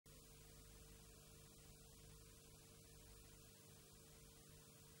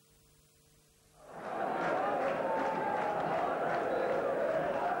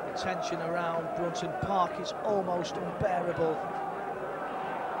tension around Brunton Park is almost unbearable.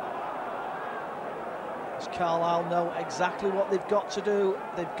 As Carlisle know exactly what they've got to do.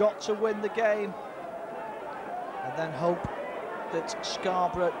 They've got to win the game and then hope that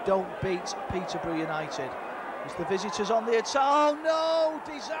Scarborough don't beat Peterborough United. As the visitors on the attack. Oh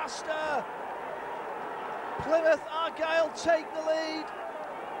no, disaster! Plymouth Argyle take the lead.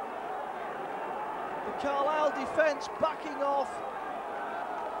 The Carlisle defence backing off.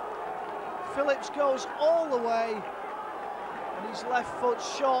 Phillips goes all the way, and his left foot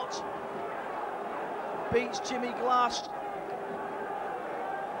shot beats Jimmy Glass.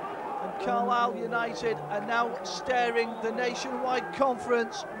 And Carlisle United are now staring the Nationwide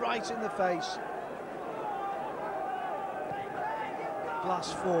Conference right in the face.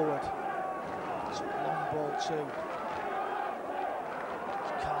 Glass forward. It's a long ball too.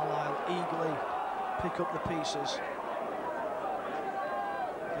 Carlisle eagerly pick up the pieces.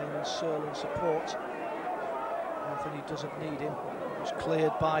 Damon Serling support. Anthony doesn't need him. It's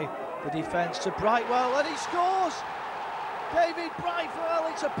cleared by the defence to Brightwell, and he scores! David Brightwell,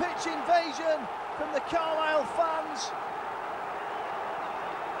 it's a pitch invasion from the Carlisle fans.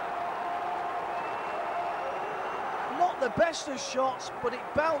 Not the best of shots, but it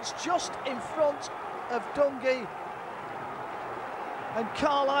bounced just in front of Dungey. And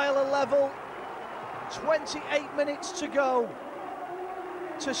Carlisle are level. 28 minutes to go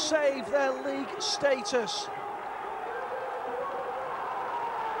to save their league status.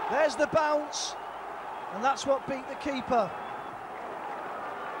 There's the bounce, and that's what beat the keeper.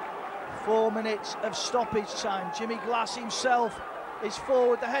 4 minutes of stoppage time. Jimmy Glass himself is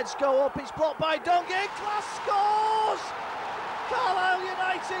forward, the heads go up, it's blocked by Dungey, Glass scores! Carlisle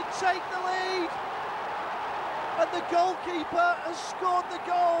United take the lead, and the goalkeeper has scored the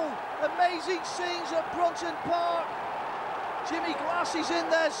goal. Amazing scenes at Brunton Park. Jimmy Glass is in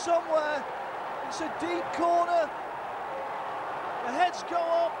there somewhere. It's a deep corner. The heads go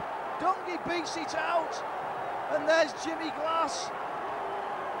up, Dungey beats it out, and there's Jimmy Glass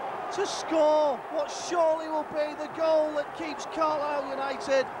to score what surely will be the goal that keeps Carlisle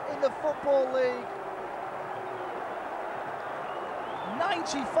United in the Football League.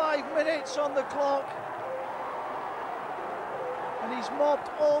 95 minutes on the clock, and he's mobbed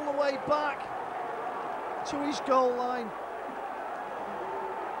all the way back to his goal line.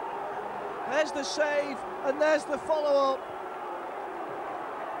 There's the save, and there's the follow-up.